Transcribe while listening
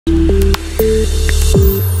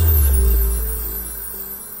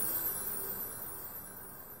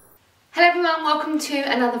welcome to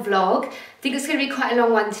another vlog. I think it's going to be quite a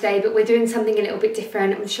long one today, but we're doing something a little bit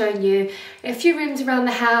different. I'm showing you a few rooms around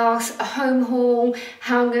the house, a home haul,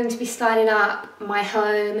 how I'm going to be styling up my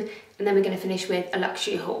home, and then we're going to finish with a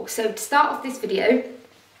luxury haul. So to start off this video,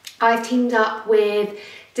 I've teamed up with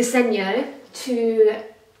DESENIO to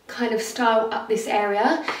kind of style up this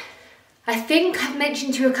area. I think I've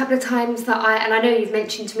mentioned to you a couple of times that and I know you've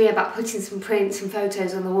mentioned to me about putting some prints and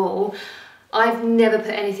photos on the wall. I've never put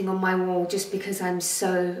anything on my wall just because I'm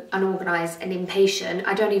so unorganised and impatient.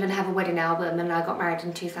 I don't even have a wedding album, and I got married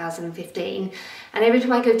in 2015. And every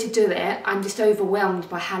time I go to do it, I'm just overwhelmed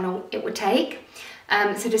by how long it would take.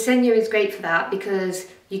 So DESENIO is great for that because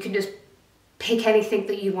you can just pick anything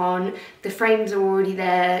that you want. The frames are already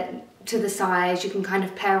there to the size. You can kind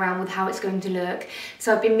of play around with how it's going to look.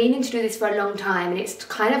 So I've been meaning to do this for a long time, and it's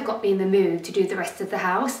kind of got me in the mood to do the rest of the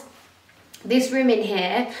house. This room in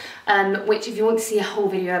here, which if you want to see a whole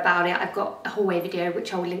video about it, I've got a hallway video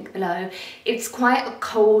which I'll link below. It's quite a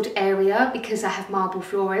cold area because I have marble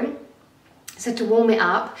flooring. So to warm it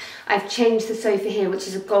up, I've changed the sofa here, which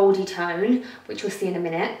is a goldy tone, which we'll see in a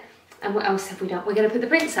minute. And what else have we done? We're going to put the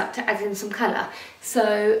prints up to add in some colour.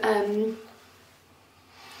 So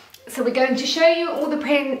we're going to show you all the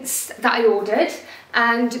prints that I ordered.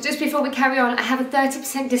 And just before we carry on, I have a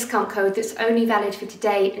 30% discount code that's only valid for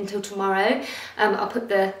today until tomorrow. I'll put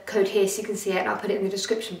the code here so you can see it, and I'll put it in the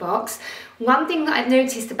description box. One thing that I've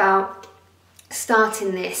noticed about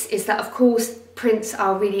starting this is that, of course, prints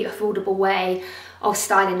are a really affordable way of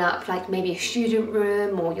styling up, like maybe a student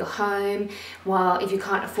room or your home. Well, if you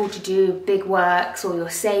can't afford to do big works or you're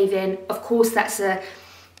saving, of course that's an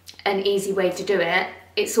easy way to do it.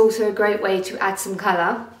 It's also a great way to add some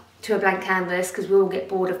colour to a blank canvas, because we all get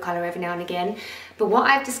bored of colour every now and again. But what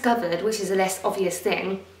I've discovered, which is a less obvious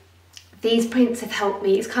thing, these prints have helped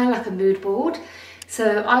me. It's kind of like a mood board.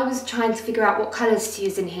 So I was trying to figure out what colours to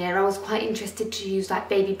use in here. I was quite interested to use like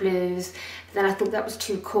baby blues, but then I thought that was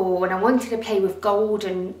too cool, and I wanted to play with gold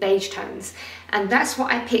and beige tones. And that's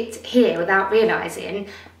what I picked here without realising,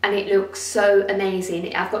 and it looks so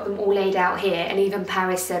amazing. I've got them all laid out here, and even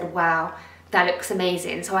Paris said, wow, that looks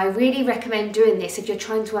amazing. So I really recommend doing this if you're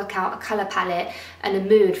trying to work out a colour palette and a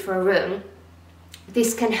mood for a room.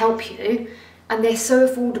 This can help you, and they're so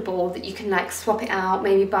affordable that you can like swap it out,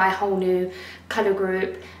 maybe buy a whole new colour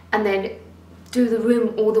group and then do the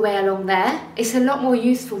room all the way along there. It's a lot more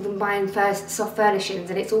useful than buying soft furnishings,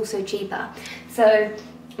 and it's also cheaper. So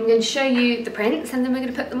I'm going to show you the prints, and then we're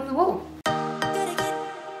going to put them on the wall.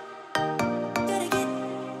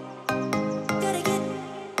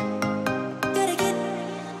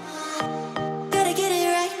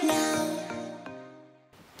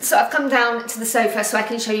 So I've come down to the sofa so I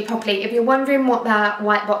can show you properly. If you're wondering what that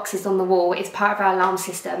white box is on the wall, it's part of our alarm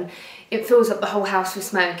system. It fills up the whole house with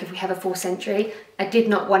smoke if we have a 4th century. I did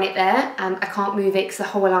not want it there. I can't move it because the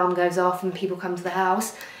whole alarm goes off and people come to the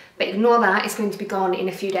house. But ignore that, it's going to be gone in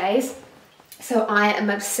a few days. So I am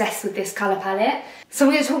obsessed with this colour palette. So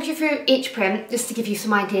I'm going to talk you through each print just to give you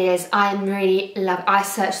some ideas. I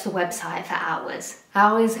searched the website for hours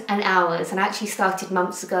and hours, and I actually started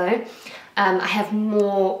months ago. I have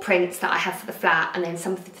more prints that I have for the flat and then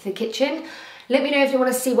something for the kitchen. Let me know if you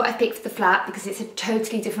want to see what I picked for the flat, because it's a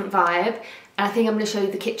totally different vibe. And I think I'm going to show you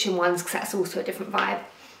the kitchen ones because that's also a different vibe.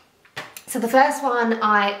 So the first one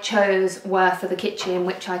I chose were for the kitchen,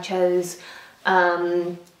 which I chose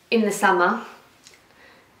in the summer.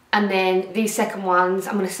 And then these second ones,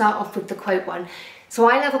 I'm going to start off with the quote one. So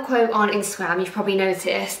I love a quote on Instagram, you've probably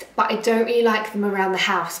noticed, but I don't really like them around the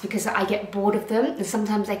house because I get bored of them, and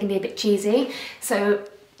sometimes they can be a bit cheesy. So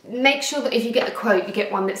make sure that if you get a quote, you get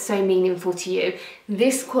one that's so meaningful to you.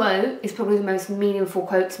 This quote is probably the most meaningful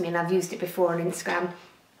quote to me, and I've used it before on Instagram.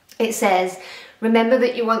 It says, "Remember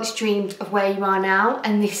that you once dreamed of where you are now,"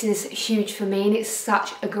 and this is huge for me, and it's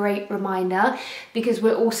such a great reminder because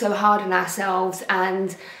we're all so hard on ourselves,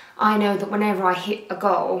 and I know that whenever I hit a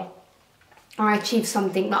goal or I achieve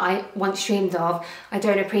something that I once dreamed of, I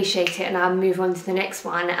don't appreciate it and I move on to the next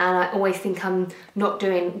one, and I always think I'm not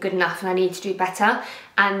doing good enough and I need to do better,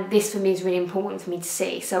 and this for me is really important for me to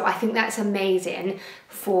see. So I think that's amazing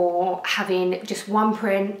for having just one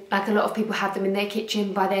print, like a lot of people have them in their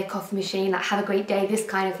kitchen by their coffee machine, like have a great day, this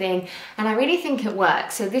kind of thing, and I really think it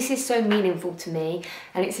works. So this is so meaningful to me,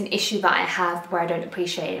 and it's an issue that I have where I don't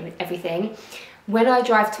appreciate everything. When I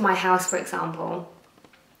drive to my house, for example,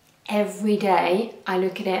 every day I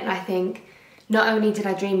look at it and I think, not only did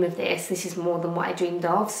I dream of this, this is more than what I dreamed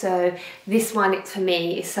of. So this one, for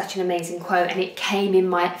me, is such an amazing quote, and it came in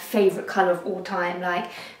my favourite colour of all time, like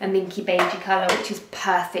a minky beigey colour, which is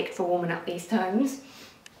perfect for warming up these tones.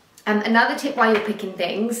 Another tip while you're picking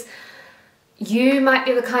things, you might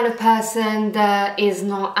be the kind of person that is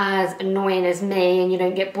not as annoying as me and you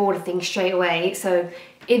don't get bored of things straight away. So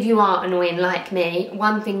if you are annoying like me,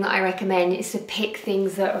 one thing that I recommend is to pick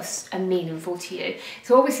things that are meaningful to you.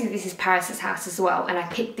 So obviously this is Paris's house as well, and I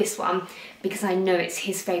picked this one because I know it's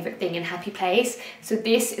his favourite thing in Happy Place. So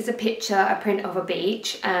this is a picture, a print of a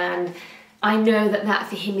beach, and I know that that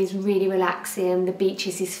for him is really relaxing. The beach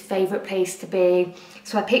is his favourite place to be.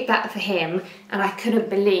 So I picked that for him, and I couldn't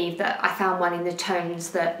believe that I found one in the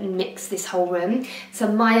tones that mix this whole room.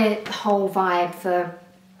 So my whole vibe for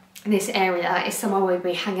this area is somewhere where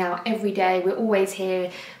we hang out every day. We're always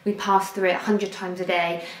here. We pass through it 100 times a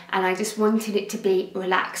day, and I just wanted it to be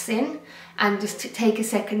relaxing and just to take a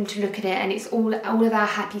second to look at it. And it's all of our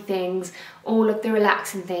happy things, all of the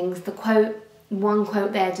relaxing things. The quote, one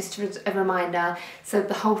quote there, just as a reminder. So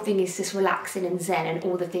the whole thing is just relaxing and zen and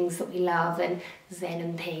all the things that we love, and zen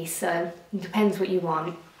and peace. So it depends what you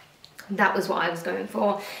want. That was what I was going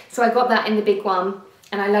for. So I got that in the big one,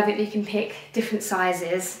 and I love it. You can pick different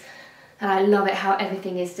sizes, and I love it how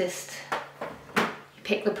everything is just, you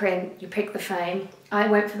pick the print, you pick the frame. I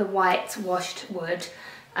went for the white washed wood,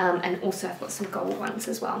 and also I've got some gold ones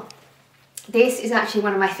as well. This is actually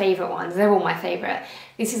one of my favourite ones. They're all my favourite.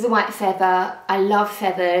 This is the white feather. I love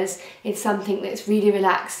feathers. It's something that's really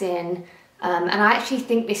relaxing. And I actually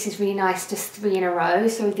think this is really nice, just 3 in a row.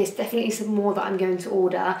 So there's definitely some more that I'm going to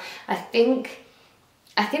order. I think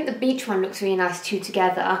the beach one looks really nice too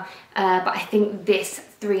together. But I think this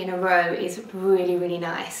 3 in a row is really, really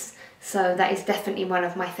nice. So that is definitely one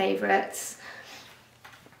of my favourites.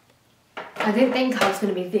 I didn't think I was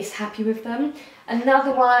going to be this happy with them.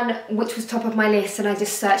 Another one which was top of my list, and I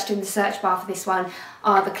just searched in the search bar for this one,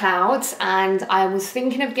 are the clouds. And I was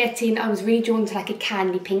thinking of getting, I was really drawn to like a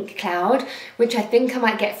candy pink cloud, which I think I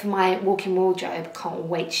might get for my walk-in wardrobe. Can't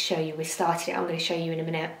wait to show you. We started it, I'm going to show you in a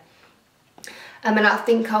minute. And I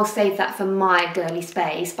think I'll save that for my girly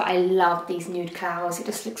space, but I love these nude clouds. It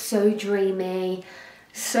just looks so dreamy,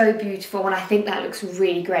 so beautiful, and I think that looks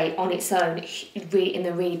really great on its own in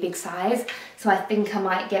the really big size. So I think I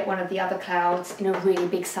might get one of the other clouds in a really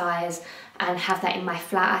big size and have that in my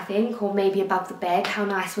flat, I think, or maybe above the bed. How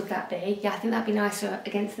nice would that be? Yeah, I think that'd be nicer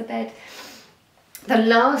against the bed. The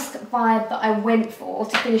last vibe that I went for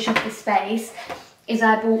to finish off the space is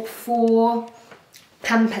I bought 4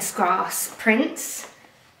 pampas grass prints.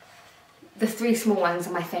 The 3 small ones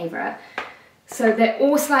are my favourite. So they're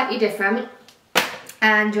all slightly different.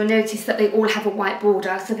 And you'll notice that they all have a white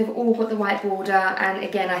border. So they've all got the white border. And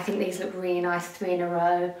again, I think these look really nice, 3 in a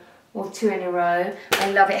row or 2 in a row. I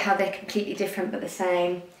love it how they're completely different but the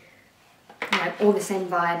same. Like all the same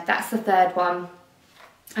vibe. That's the 3rd one.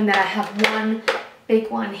 And then I have one big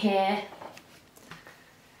one here,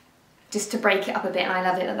 just to break it up a bit, and I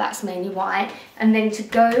love it that that's mainly white. And then to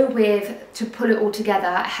go with, to pull it all together,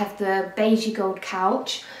 I have the beigey gold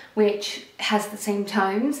couch, which has the same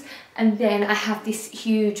tones. And then I have this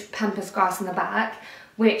huge pampas grass in the back,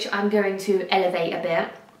 which I'm going to elevate a bit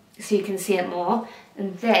so you can see it more.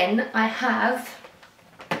 And then I have,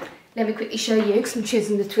 let me quickly show you because I'm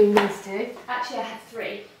choosing between these 2. Actually, I have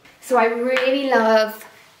 3. So I really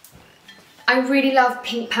love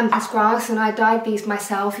pink pampas grass, and I dyed these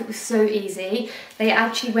myself. It was so easy. They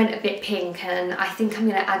actually went a bit pink, and I think I'm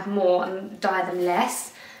going to add more and dye them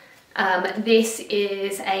less. This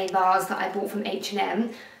is a vase that I bought from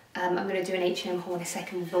H&M. I'm going to do an H&M haul in a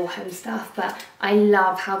second with all home stuff, but I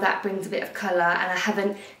love how that brings a bit of colour, and I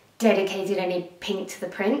haven't dedicated any pink to the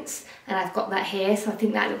prints, and I've got that here, so I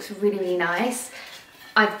think that looks really, really nice.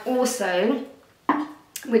 I've also,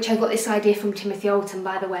 which I got this idea from Timothy Alton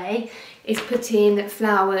by the way, is putting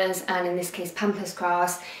flowers, and in this case pampas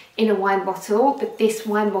grass, in a wine bottle, but this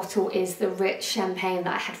wine bottle is the rich champagne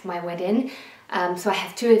that I had for my wedding. So I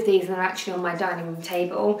have 2 of these, and they're actually on my dining room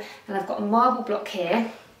table, and I've got a marble block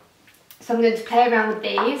here. So I'm going to play around with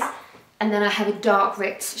these, and then I have a dark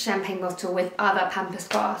rich champagne bottle with other pampas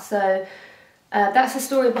grass. So that's the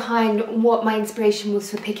story behind what my inspiration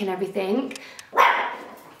was for picking everything.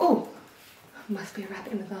 Oh, must be a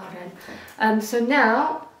rabbit in the garden. So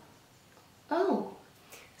now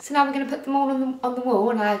we're going to put them all on the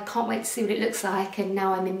wall, and I can't wait to see what it looks like, and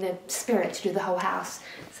now I'm in the spirit to do the whole house.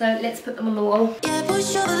 So let's put them on the wall. Yeah,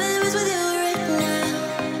 push over the limits with you right now.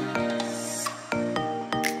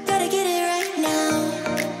 Gotta get it right now.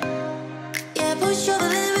 Yeah, push over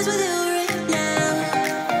the limits with you right now.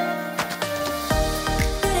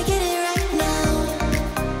 Gotta get it right now.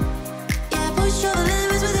 Yeah, push over the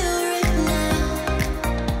limits with you right now.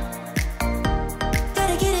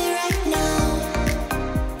 Gotta get it right now.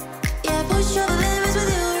 Yeah, push over the limits with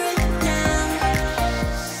you right now.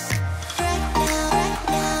 Right now, right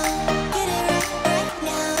now. Get it right.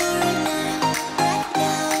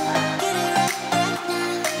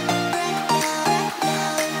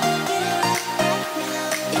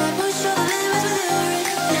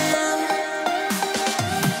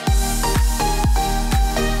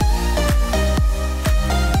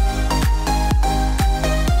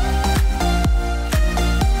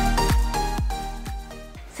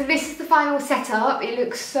 So this is the final setup. It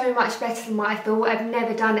looks so much better than what I thought. I've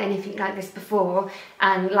never done anything like this before,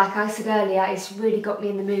 and like I said earlier, it's really got me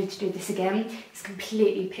in the mood to do this again. It's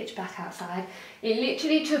completely pitch black outside. It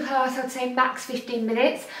literally took us, I'd say, max 15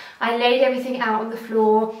 minutes. I laid everything out on the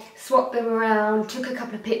floor, swapped them around, took a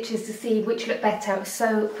couple of pictures to see which looked better. It was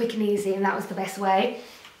so quick and easy, and that was the best way.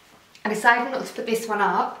 I decided not to put this one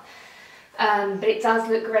up, but it does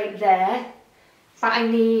look great there. But I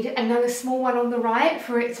need another small one on the right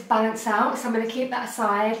for it to balance out, so I'm going to keep that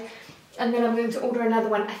aside, and then I'm going to order another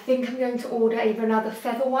one. I think I'm going to order either another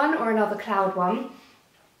feather one or another cloud one.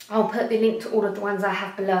 I'll put the link to all of the ones I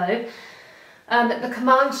have below. The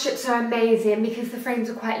command strips are amazing because the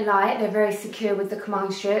frames are quite light. They're very secure with the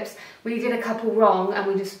command strips. We did a couple wrong and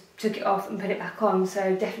we just took it off and put it back on,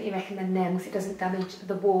 so definitely recommend them because it doesn't damage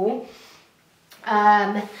the wall.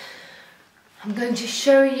 I'm going to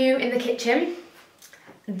show you in the kitchen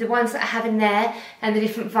the ones that I have in there and the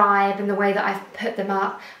different vibe and the way that I've put them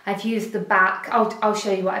up. I've used the back. I'll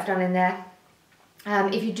show you what I've done in there.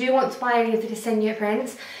 If you do want to buy any of the DESENIO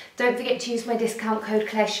prints, don't forget to use my discount code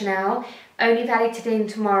Chanelle. Only valid today and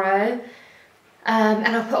tomorrow. And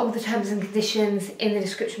I'll put all the terms and conditions in the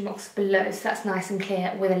description box below, so that's nice and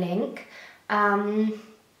clear with a link. Yeah,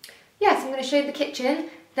 so I'm going to show you the kitchen.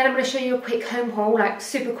 Then I'm going to show you a quick home haul, like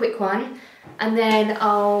super quick one. And then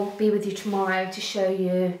I'll be with you tomorrow to show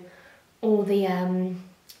you all the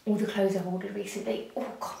clothes I've ordered recently. Oh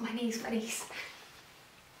God, my knees.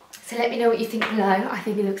 So let me know what you think below. I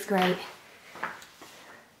think it looks great.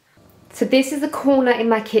 So this is the corner in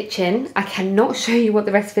my kitchen. I cannot show you what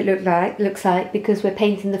the rest of it looks like because we're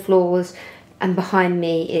painting the floors and behind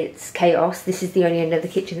me it's chaos. This is the only end of the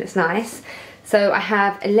kitchen that's nice. So I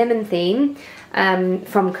have a lemon theme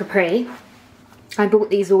from Capri. I bought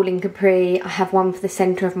these all in Capri. I have one for the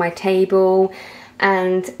centre of my table,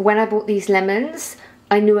 and when I bought these lemons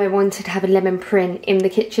I knew I wanted to have a lemon print in the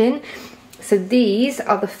kitchen. So these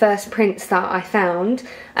are the first prints that I found.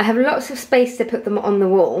 I have lots of space to put them on the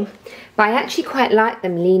wall, but I actually quite like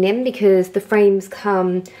them lean-in because the frames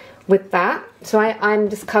come with that. So I'm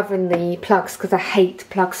just covering the plugs because I hate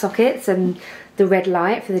plug sockets and the red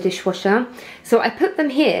light for the dishwasher. So I put them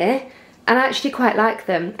here and I actually quite like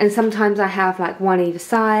them. And sometimes I have like one either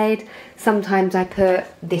side. Sometimes I put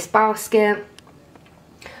this basket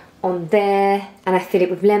on there and I fill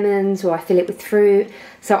it with lemons or I fill it with fruit.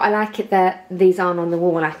 So I like it that these aren't on the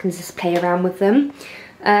wall and I can just play around with them.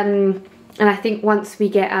 And I think once we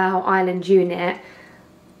get our island unit,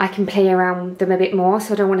 I can play around with them a bit more,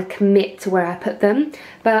 so I don't want to commit to where I put them.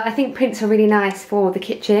 But I think prints are really nice for the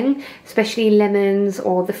kitchen, especially lemons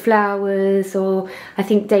or the flowers, or I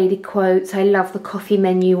think daily quotes. I love the coffee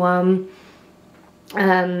menu one.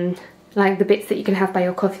 Like the bits that you can have by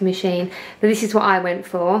your coffee machine. But this is what I went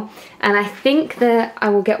for. And I think that I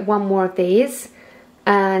will get one more of these.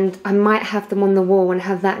 And I might have them on the wall and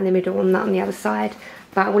have that in the middle and that on the other side.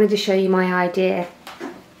 But I wanted to show you my idea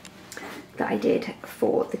that I did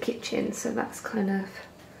for the kitchen. So that's kind of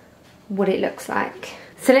what it looks like.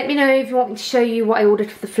 So let me know if you want me to show you what I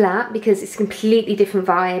ordered for the flat, because it's a completely different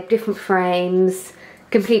vibe, different frames,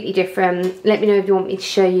 completely different. Let me know if you want me to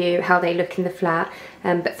show you how they look in the flat.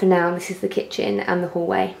 But for now, this is the kitchen and the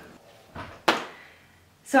hallway.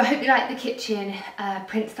 So I hope you like the kitchen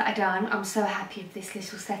prints that I done. I'm so happy with this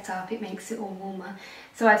little setup. It makes it all warmer.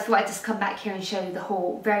 So I thought I'd just come back here and show you the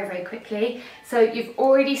haul very, very quickly. So you've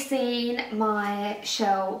already seen my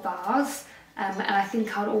shell vase. And I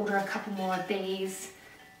think I'll order a couple more of these,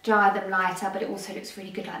 dry them lighter, but it also looks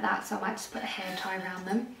really good like that. So I might just put a hair tie around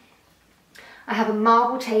them. I have a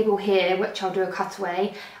marble table here, which I'll do a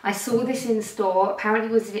cutaway. I saw this in store. Apparently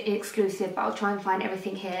it was exclusive, but I'll try and find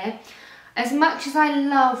everything here. As much as I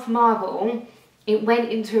love marble, it went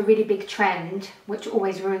into a really big trend, which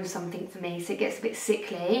always ruins something for me, so it gets a bit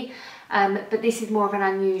sickly. But this is more of an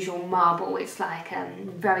unusual marble. It's like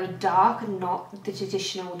very dark and not the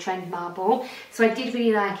traditional trend marble. So I did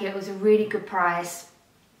really like it. It was a really good price.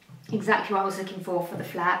 Exactly what I was looking for the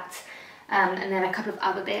flat. And then a couple of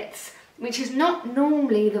other bits, which is not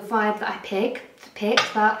normally the vibe that I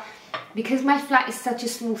picked, but because my flat is such a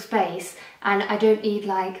small space and I don't need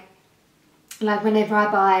like whenever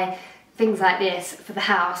I buy things like this for the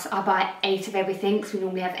house, I buy 8 of everything because we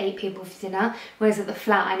normally have 8 people for dinner, whereas at the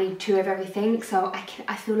flat I need 2 of everything, so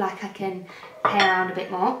I feel like I can play around a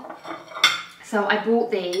bit more. So I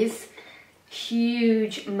bought these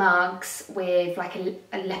huge mugs with like a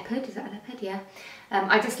leopard, is that a leopard? Yeah.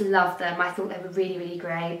 I just love them. I thought they were really, really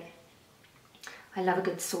great. I love a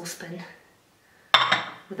good saucepan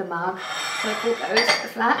with a mug, so I bought those at the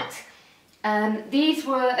flat. These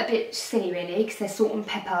were a bit silly really, because they're salt and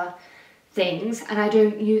pepper things, and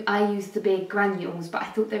I use the big granules, but I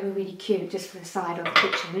thought they were really cute just for the side of the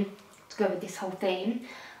kitchen to go with this whole theme.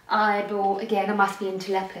 I bought, again, I must be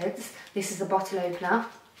into leopards, this is a bottle opener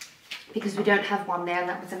because we don't have one there, and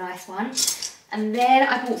that was a nice one. And then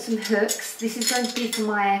I bought some hooks. This is going to be for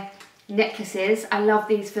my necklaces. I love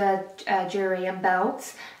these for jewellery and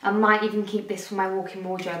belts. I might even keep this for my walk-in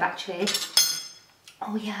wardrobe actually.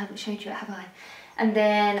 Oh yeah, I haven't showed you it, have I? And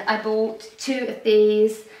then I bought 2 of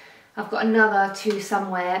these. I've got another 2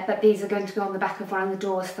 somewhere, but these are going to go on the back of one of the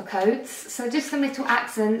doors for coats. So just some little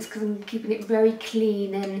accents because I'm keeping it very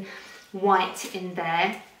clean and white in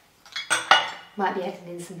there. Might be adding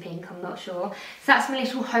in some pink, I'm not sure. So that's my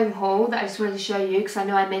little home haul that I just wanted to show you because I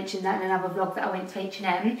know I mentioned that in another vlog that I went to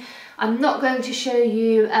H&M. I'm not going to show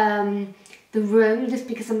you the room just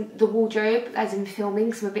because the wardrobe, as in filming,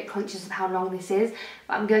 because I'm a bit conscious of how long this is.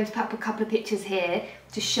 But I'm going to put up a couple of pictures here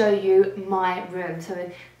to show you my room. So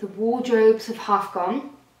the wardrobes have half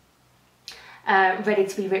gone, ready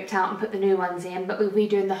to be ripped out and put the new ones in, but we're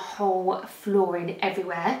redoing the whole flooring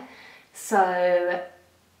everywhere. So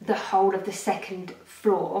the whole of the second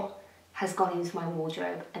floor has gone into my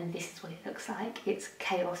wardrobe, and this is what it looks like. It's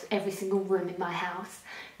chaos. Every single room in my house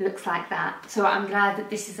looks like that. So I'm glad that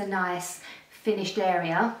this is a nice finished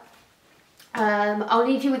area. I'll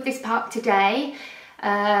leave you with this part today,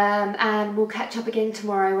 and we'll catch up again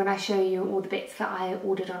tomorrow when I show you all the bits that I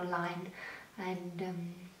ordered online.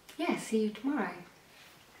 And yeah, see you tomorrow.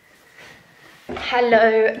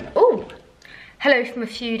 Hello. Oh, hello from a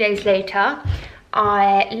few days later.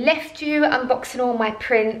 I left you unboxing all my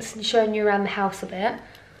prints and showing you around the house a bit.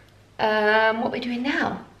 What we're doing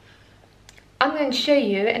now? I'm going to show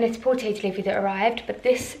you an Net-a-Porter delivery that arrived, but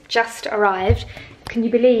this just arrived. Can you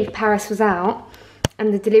believe Paris was out?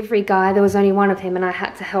 And the delivery guy, there was only one of him, and I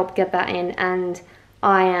had to help get that in. And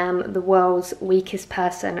I am the world's weakest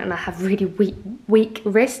person, and I have really weak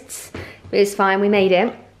wrists, but it's fine, we made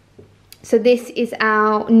it. So this is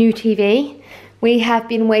our new TV. We have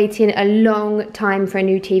been waiting a long time for a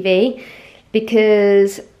new TV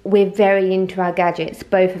because we're very into our gadgets,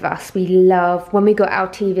 both of us. We love, when we got our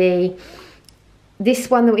TV, this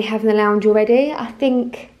one that we have in the lounge already, I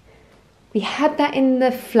think we had that in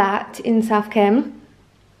the flat in South Kem.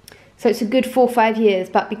 So it's a good 4 or 5 years,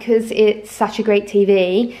 but because it's such a great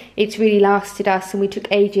TV, it's really lasted us, and we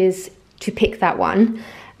took ages to pick that one.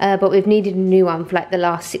 But we've needed a new one for like the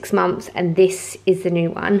last 6 months, and this is the new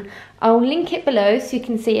one. I'll link it below so you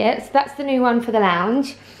can see it. So that's the new one for the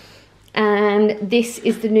lounge, and this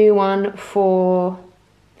is the new one for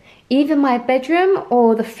either my bedroom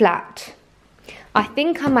or the flat. I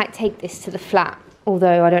think I might take this to the flat,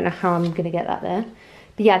 although I don't know how I'm going to get that there.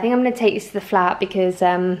 But yeah, I think I'm going to take this to the flat because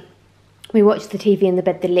we watch the TV in the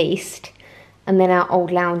bed the least, and then our old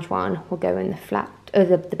lounge one will go in the flat. Or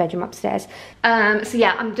the bedroom upstairs. So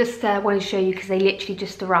yeah, I'm just wanting to show you because they literally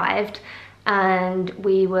just arrived, and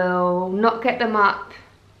we will not get them up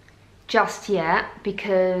just yet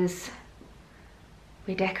because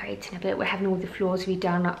we're decorating a bit. We're having all the floors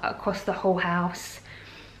redone across the whole house.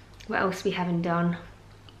 What else we haven't done?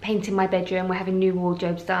 Painting my bedroom. We're having new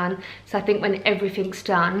wardrobes done. So I think when everything's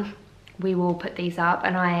done, we will put these up,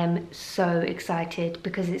 and I am so excited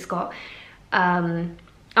because it's got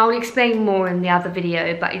I'll explain more in the other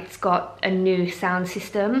video, but it's got a new sound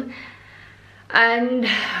system, and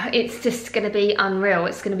it's just going to be unreal.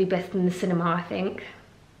 It's going to be better than the cinema, I think.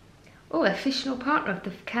 Oh, official partner of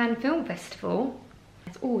the Cannes Film Festival.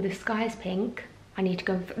 Oh, the sky's pink. I need to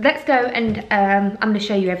go. Let's go, and I'm going to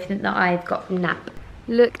show you everything that I've got from Nap.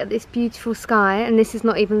 Look at this beautiful sky, and this is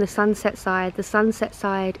not even the sunset side. The sunset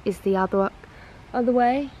side is the other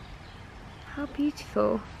way. How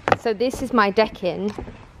beautiful. So this is my deck-in.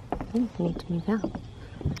 I need to move out.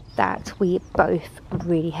 That we both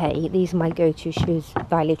really hate. These are my go-to shoes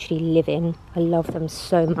that I literally live in. I love them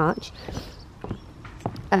so much.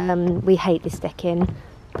 We hate this deck-in,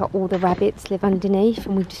 but all the rabbits live underneath,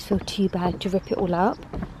 and we just feel too bad to rip it all up.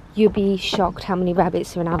 You'll be shocked how many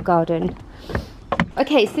rabbits are in our garden.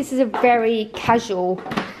 Okay, so this is a very casual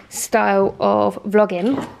style of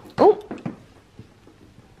vlogging. Oh.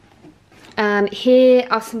 Here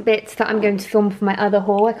are some bits that I'm going to film for my other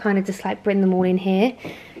haul. I kind of just like bring them all in here.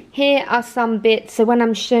 Here are some bits, so when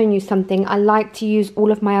I'm showing you something, I like to use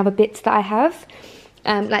all of my other bits that I have.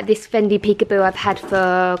 Like this Fendi Peekaboo I've had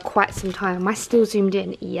for quite some time. Am I still zoomed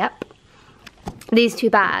in? Yep. These 2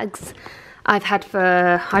 bags I've had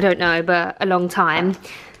for, I don't know, but a long time.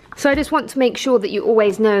 So I just want to make sure that you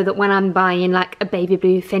always know that when I'm buying like a baby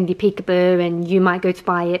blue Fendi Peekaboo, and you might go to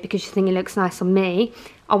buy it because you think it looks nice on me,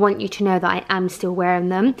 I want you to know that I am still wearing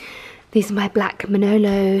them. These are my black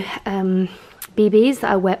Manolo BBs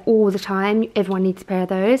that I wear all the time. Everyone needs a pair of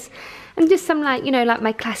those. And just some like, you know, like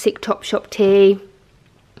my classic Topshop tee,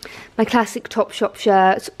 my classic Topshop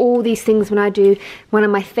shirts, all these things when I do one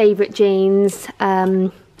of my favourite jeans,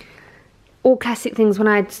 all classic things when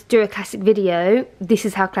I do a classic video. This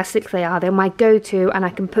is how classic they are. They're my go-to, and I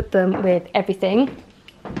can put them with everything.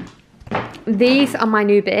 These are my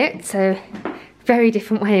new bit, so very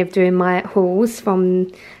different way of doing my hauls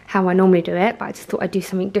from how I normally do it, but I just thought I'd do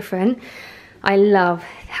something different. I love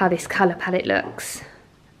how this colour palette looks.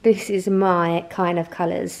 This is my kind of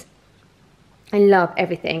colours. I love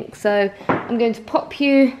everything. So I'm going to pop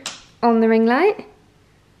you on the ring light.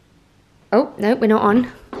 Oh, no, we're not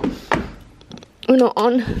on. We're not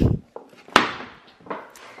on.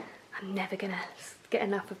 I'm never gonna get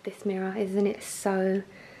enough of this mirror. Isn't it so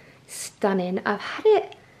stunning? I've had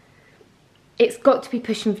it, it's got to be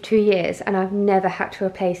pushing for 2 years, and I've never had to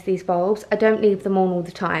replace these bulbs. I don't leave them on all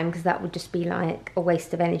the time because that would just be like a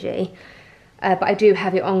waste of energy. But I do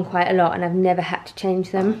have it on quite a lot, and I've never had to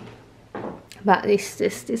change them. But this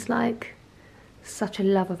just is like such a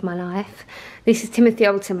love of my life. This is Timothy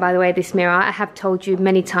Oulton, by the way, this mirror. I have told you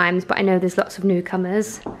many times, but I know there's lots of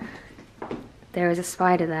newcomers. There is a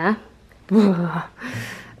spider there.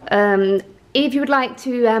 If you would like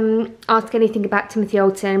to ask anything about Timothy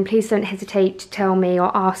Oulton, please don't hesitate to tell me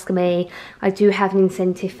or ask me. I do have an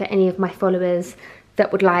incentive for any of my followers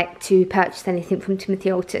that would like to purchase anything from Timothy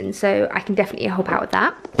Oulton, so I can definitely help out with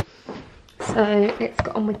that. So let's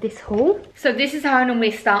get on with this haul. So this is how I normally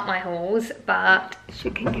start my hauls, but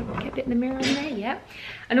should get a bit in the mirror in there, yeah.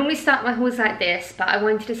 I normally start my hauls like this, but I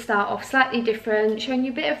wanted to start off slightly different, showing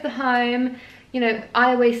you a bit of the home. You know,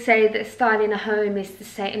 I always say that styling a home is the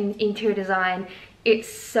same interior design. It's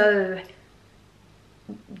so,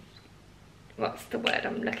 what's the word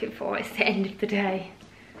I'm looking for? It's the end of the day.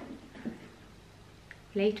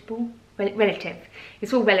 Relatable? Relative.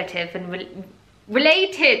 It's all relative and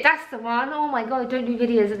related, that's the one. Oh my god, don't do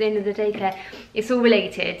videos at the end of the day, Claire. It's all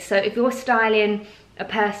related. So if you're styling a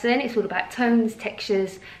person, it's all about tones,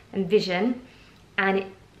 textures and vision, and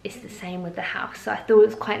it's the same with the house. So I thought it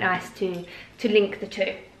was quite nice to link the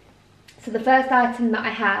two. So the first item that I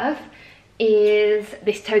have is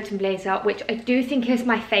this totem blazer, which I do think is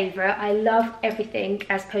my favourite. I love everything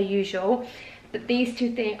as per usual, but these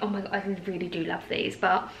two things, oh my god, I really do love these.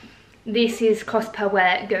 But this is cost per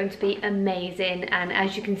wear going to be amazing, and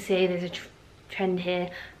as you can see, there's a trend here.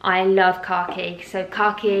 I love khaki, so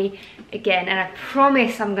khaki again, and I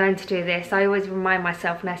promise I'm going to do this. I always remind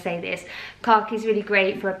myself when I say this. Khaki is really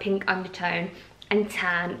great for a pink undertone and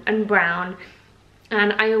tan and brown,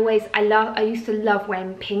 and I used to love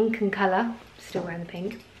wearing pink and colour. Still wearing the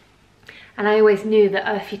pink. And I always knew that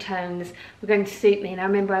earthy tones were going to suit me. And I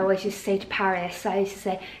remember I always used to say to Paris, I used to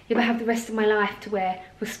say, if I have the rest of my life to wear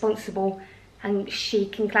responsible and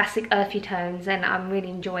chic and classic earthy tones, and I'm really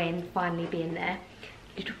enjoying finally being there.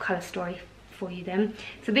 Little colour story for you then.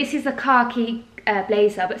 So this is a khaki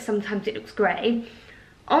blazer, but sometimes it looks grey.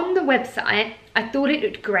 On the website, I thought it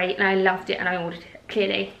looked great and I loved it and I ordered it,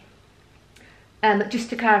 clearly. Just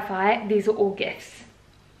to clarify, these are all gifts.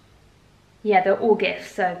 Yeah, they're all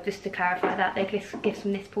gifts, so just to clarify that, they're gifts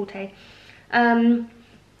from this Porte.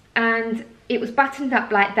 And it was buttoned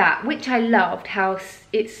up like that, which I loved, how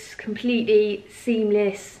it's completely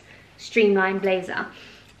seamless, streamlined blazer.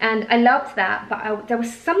 And I loved that, but there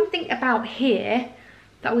was something about here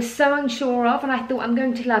that I was so unsure of, and I thought I'm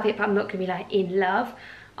going to love it, but I'm not going to be like in love.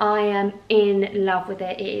 I am in love with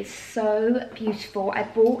it. It is so beautiful. I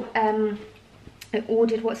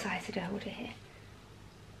ordered, what size did I order here?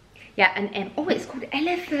 Yeah, an M. Oh, it's called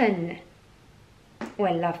Elephant. Oh,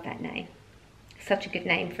 I love that name. Such a good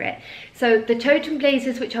name for it. So the totem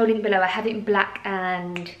blazers, which I'll link below, I have it in black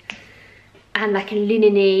and like a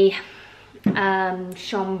linen-y,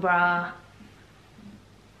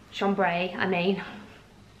 chambray, I mean.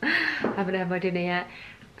 I haven't had my dinner yet.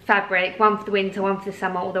 Fabric, one for the winter, one for the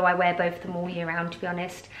summer, although I wear both of them all year round, to be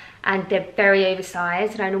honest. And they're very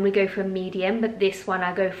oversized, and I normally go for a medium, but this one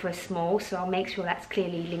I go for a small, so I'll make sure that's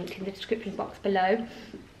clearly linked in the description box below.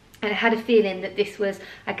 And I had a feeling that this was,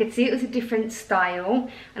 I could see it was a different style,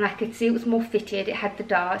 and I could see it was more fitted. It had the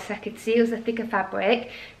darts, so I could see it was a thicker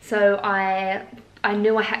fabric, so I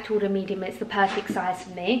knew I had to order a medium. It's the perfect size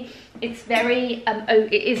for me. It's very,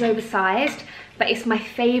 it is oversized, but it's my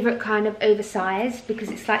favourite kind of oversized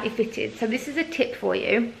because it's slightly fitted. So this is a tip for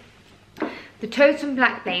you. The totem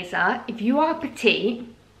black blazer, if you are petite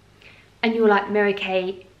and you're like Mary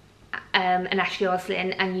Kate and Ashley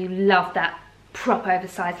Oslin and you love that proper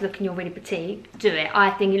oversized look and you're really petite, do it.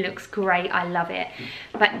 I think it looks great, I love it.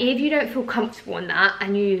 But if you don't feel comfortable in that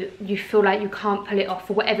and you feel like you can't pull it off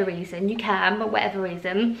for whatever reason, you can, but whatever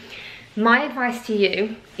reason, my advice to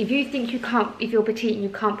you, if you think you can't, if you're petite and you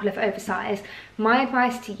can't pull off oversized, my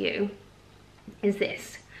advice to you is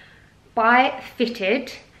this: buy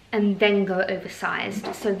fitted and then go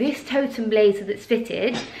oversized. So this totem blazer that's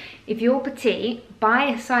fitted, if you're petite, buy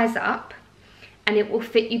a size up and it will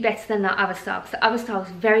fit you better than that other style, because the other style is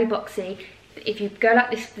very boxy. If you go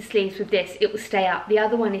like this for the sleeves with this, it will stay up. The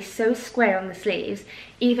other one is so square on the sleeves,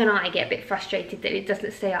 even I get a bit frustrated that it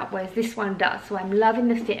doesn't stay up, whereas this one does. So I'm loving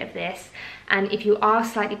the fit of this. And if you are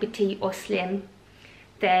slightly petite or slim,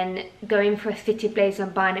 then going for a fitted blazer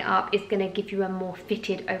and buying it up is going to give you a more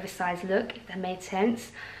fitted oversized look, if that made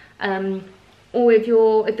sense. Or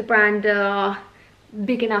if the brand are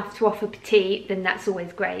big enough to offer petite, then that's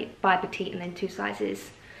always great. Buy petite and then 2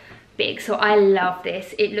 sizes big. So I love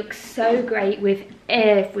this. It looks so great with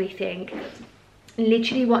everything.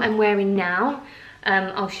 Literally what I'm wearing now,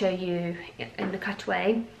 I'll show you in the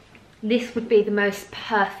cutaway. This would be the most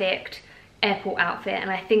perfect airport outfit, and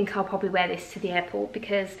I think I'll probably wear this to the airport,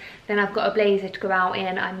 because then I've got a blazer to go out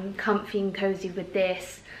in. I'm comfy and cozy with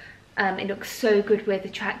this. It looks so good with the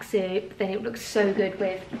tracksuit, then it looks so good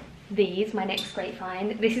with these, my next great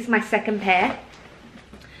find. This is my second pair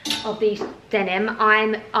of these denim.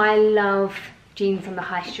 I love jeans on the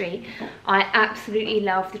high street. I absolutely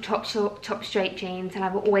love the top straight jeans, and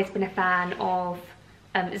I've always been a fan of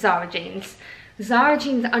Zara jeans. Zara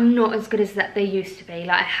jeans are not as good as that they used to be.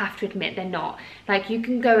 Like, I have to admit, they're not. Like, you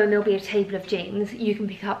can go and there'll be a table of jeans, you can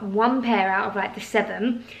pick up 1 pair out of like the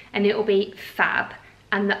 7 and it'll be fab,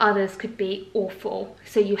 and the others could be awful.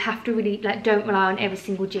 So you have to really, like, don't rely on every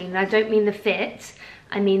single jean. And I don't mean the fit,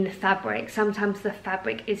 I mean the fabric. Sometimes the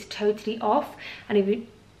fabric is totally off, and if you...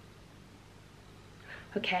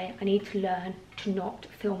 Okay, I need to learn to not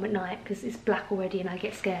film at night because it's black already and I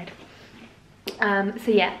get scared.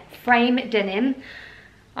 So yeah, frame denim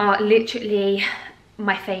are literally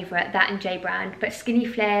my favourite, that and J brand, but skinny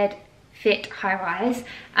flared fit high rise,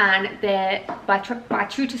 and they're by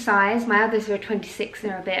true to size. My others are a 26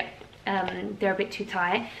 and they're a bit too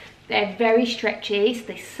tight. They're very stretchy, so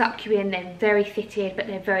they suck you in. They're very fitted, but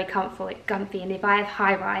they're very comfy. And if I have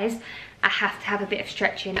high rise, I have to have a bit of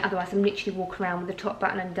stretching, otherwise I'm literally walking around with the top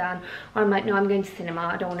button undone, or I'm like, no, I'm going to cinema,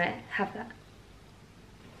 I don't want to have that.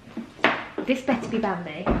 This better be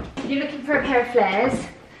Bambi. If you're looking for a pair of flares,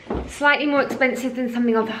 slightly more expensive than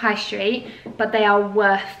something on the high street, but they are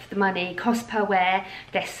worth the money. Cost per wear,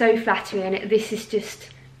 they're so flattering. This is just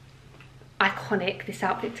iconic, this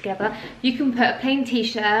outfit together. You can put a plain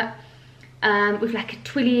t-shirt with like a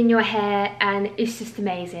twilly in your hair, and it's just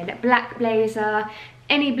amazing. A black blazer,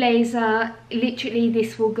 any blazer, literally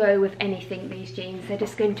this will go with anything, these jeans. They're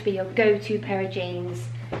just going to be your go-to pair of jeans,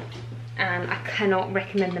 and I cannot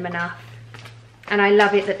recommend them enough. And I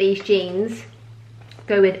love it that these jeans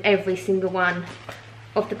go with every single one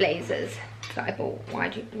of the blazers that I bought. Why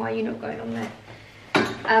are you not going on there?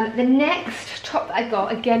 The next top that I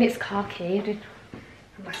got, again, it's khaki.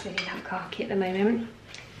 I must really love khaki at the moment.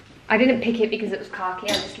 I didn't pick it because it was khaki,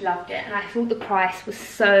 I just loved it, and I thought the price was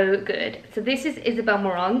so good. So this is Isabel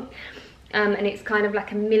Marant, and it's kind of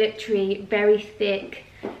like a military, very thick,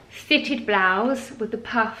 fitted blouse with the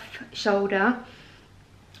puff shoulder.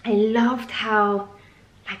 I loved how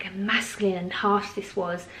like masculine and harsh this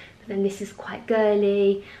was, but then this is quite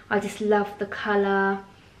girly. I just loved the colour.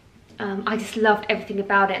 I just loved everything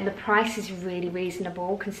about it, and the price is really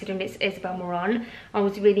reasonable considering it's Isabel Marant. I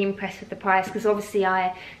was really impressed with the price, because obviously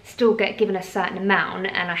I still get given a certain amount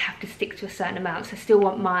and I have to stick to a certain amount, so I still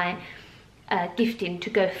want my gifting to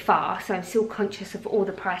go far, so I'm still conscious of all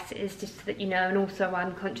the prices, just so that you know, and also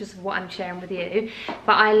I'm conscious of what I'm sharing with you.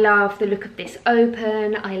 But I love the look of this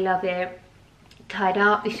open. I love it tied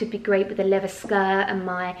up. This would be great with a leather skirt and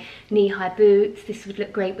my knee-high boots. This would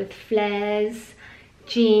look great with flares,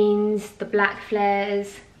 jeans, the black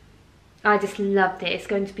flares. I just loved it. It's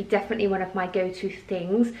going to be definitely one of my go-to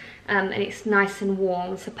things, and it's nice and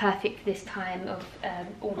warm, so perfect for this time of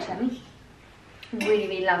autumn.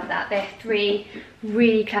 Really love that. They're 3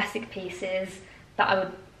 really classic pieces that I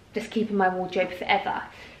would just keep in my wardrobe forever.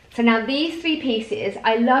 So now these 3 pieces,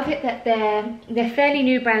 I love it that they're fairly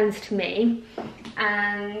new brands to me,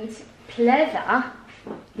 and pleather,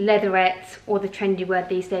 leatherette, or the trendy word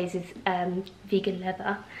these days is vegan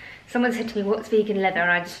leather. Someone said to me, what's vegan leather?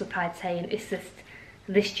 And I just replied saying it's just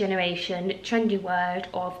this generation trendy word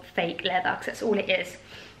of fake leather, because that's all it is.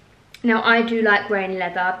 Now I do like wearing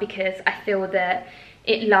leather because I feel that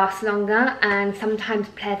it lasts longer. And sometimes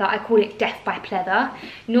pleather, I call it death by pleather.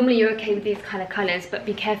 Normally you're okay with these kind of colours, but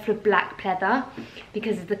be careful of black pleather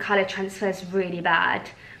because the colour transfer is really bad.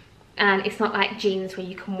 And it's not like jeans where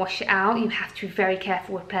you can wash it out. You have to be very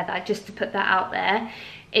careful with pleather, just to put that out there.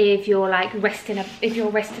 If you're like resting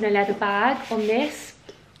a leather bag on this,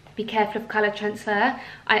 be careful of colour transfer.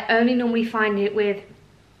 I only normally find it with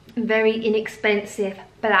very inexpensive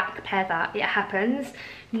black pleather it happens.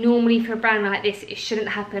 Normally for a brand like this it shouldn't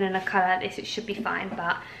happen, in a colour like this it should be fine,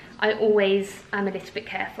 but I always am a little bit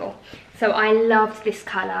careful. So I loved this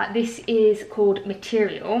colour. This is called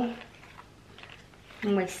Material.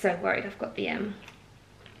 I'm always so worried I've got the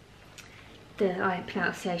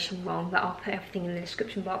pronunciation wrong, but I'll put everything in the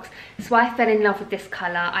description box. So I fell in love with this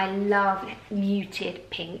colour. I love muted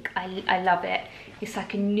pink. I love it. It's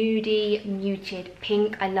like a nudie muted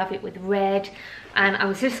pink. I love it with red, and I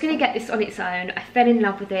was just going to get this on its own. I fell in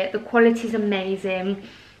love with it. The quality is amazing.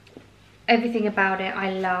 Everything about it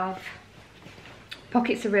I love.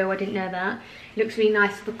 Pockets are real, I didn't know that. It looks really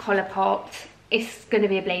nice with the collar popped. It's going to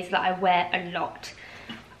be a blazer that I wear a lot.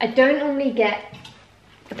 I don't normally get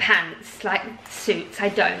the pants, like suits, I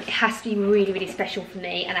don't. It has to be really, really special for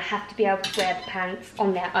me, and I have to be able to wear the pants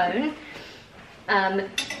on their own.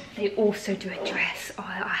 They also do a dress. Oh,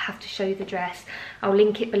 I have to show you the dress. I'll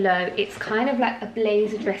link it below. It's kind of like a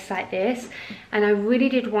blazer dress like this, and I really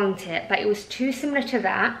did want it, but it was too similar to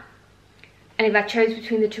that. And if I chose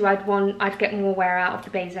between the two, I'd get more wear out of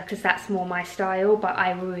the blazer because that's more my style, but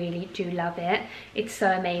I really do love it. It's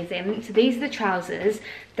so amazing. So these are the trousers.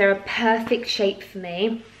 They're a perfect shape for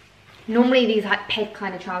me. Normally these like peg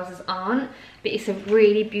kind of trousers aren't, but it's a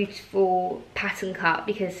really beautiful pattern cut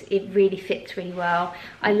because it really fits really well.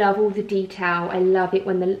 I love all the detail. I love it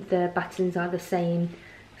when the buttons are the same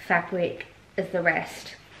fabric as the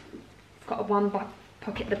rest. It's got a one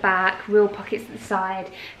pocket at the back, real pockets at the side.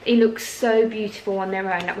 It looks so beautiful on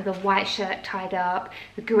their own, like with a white shirt tied up,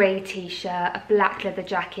 a grey t-shirt, a black leather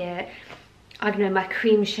jacket, I don't know, my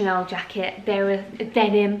cream Chanelle jacket, there are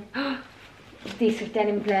denim. These are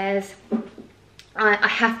denim flares. I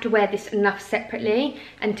have to wear this enough separately,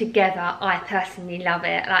 and together I personally love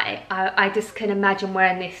it. Like I just can imagine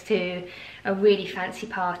wearing this to a really fancy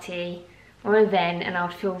party or event, and I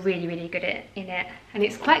would feel really, really good in it. And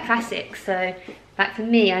it's quite classic, so like for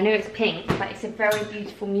me, I know it's pink, but it's a very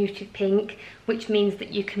beautiful muted pink, which means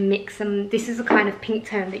that you can mix them. This is a kind of pink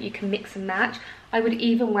tone that you can mix and match. I would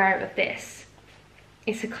even wear it with this.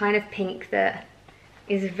 It's a kind of pink that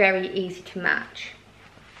is very easy to match.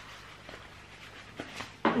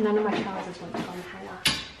 None of my trousers want to go on the hanger.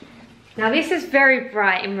 Now this is very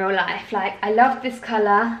bright in real life. Like I love this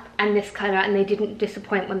colour, and they didn't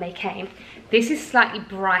disappoint when they came. This is slightly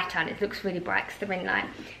brighter, and it looks really bright because the ring light.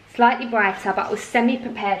 Slightly brighter, but I was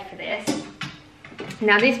semi-prepared for this.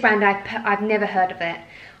 Now this brand, I've never heard of it.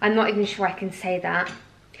 I'm not even sure I can say that.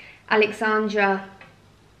 Alexandra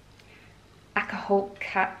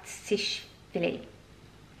Akaholkatsishvili.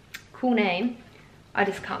 Cool name. I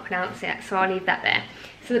just can't pronounce it, so I'll leave that there.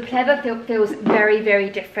 So the pleather feels very, very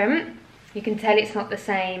different. You can tell it's not the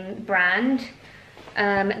same brand.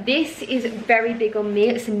 This is very big on me.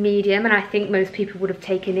 It's a medium, and I think most people would have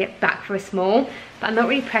taken it back for a small, but I'm not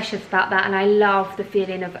really precious about that, and I love the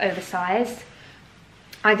feeling of oversized.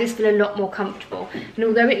 I just feel a lot more comfortable, and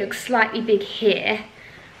although it looks slightly big here,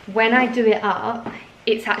 when I do it up,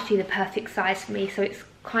 it's actually the perfect size for me. So it's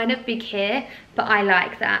kind of big here, but I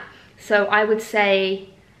like that. So I would say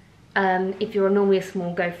if you're normally a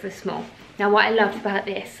small, go for a small. Now what I loved about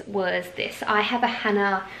this was this. I have a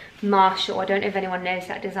Hannah Marshall, I don't know if anyone knows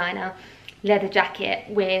that designer, leather jacket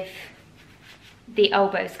with the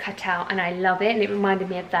elbows cut out, and I love it, and it reminded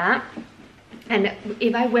me of that. And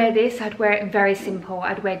if I wear this, I'd wear it very simple.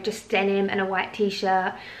 I'd wear just denim and a white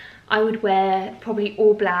t-shirt. I would wear probably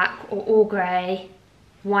all black or all grey,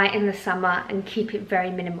 white in the summer, and keep it very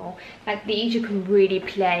minimal. Like these you can really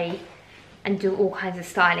play and do all kinds of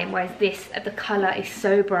styling, whereas this, the colour is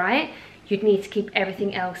so bright, you'd need to keep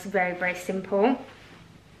everything else very, very simple.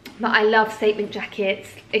 But I love statement jackets.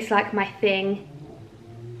 It's like my thing.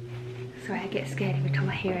 Sorry, I get scared every time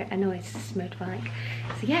I hear a noise. It's a motorbike.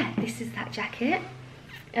 So yeah, this is that jacket.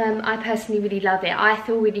 I personally really love it. I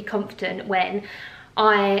feel really confident when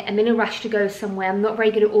I am in a rush to go somewhere. I'm not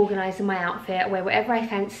very good at organising my outfit. I wear whatever I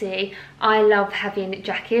fancy. I love having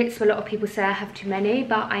jackets. A lot of people say I have too many,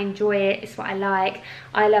 but I enjoy it. It's what I like.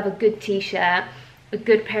 I love a good t-shirt, a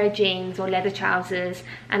good pair of jeans or leather trousers,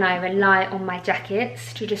 and I rely on my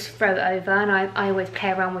jackets to just throw over, and I always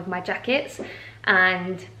play around with my jackets.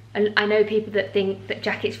 And I know people that think that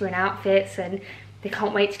jackets ruin outfits, and they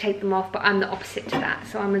can't wait to take them off, but I'm the opposite to that.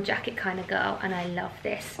 So I'm a jacket kind of girl and I love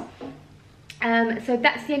this. So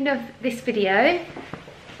that's the end of this video.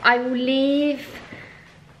 I will leave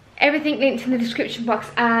everything linked in the description box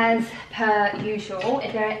as per usual.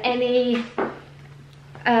 If there are any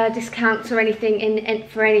discounts or anything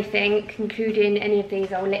for anything, including any of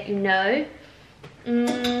these, I'll let you know.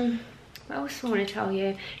 What else do I want to tell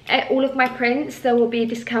you? All of my prints, there will be a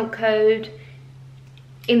discount code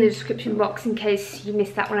in the description box in case you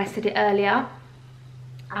missed that when I said it earlier.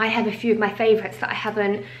 I have a few of my favourites that I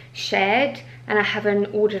haven't shared and I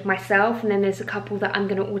haven't ordered myself, and then there's a couple that I'm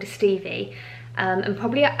going to order Stevie. And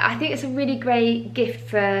probably, I think it's a really great gift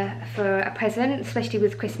for a present, especially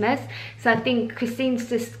with Christmas. So I think Christine's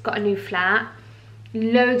just got a new flat.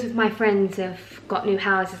 Loads of my friends have got new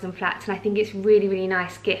houses and flats, and I think it's really, really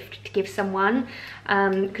nice gift to give someone,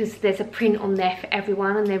 because there's a print on there for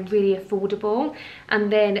everyone and they're really affordable, and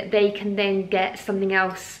then they can then get something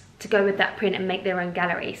else to go with that print and make their own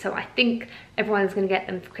gallery. So I think everyone's going to get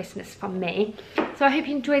them for Christmas from me. So I hope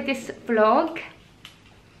you enjoyed this vlog,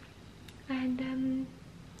 and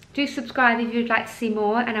do subscribe if you'd like to see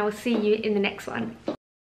more, and I will see you in the next one.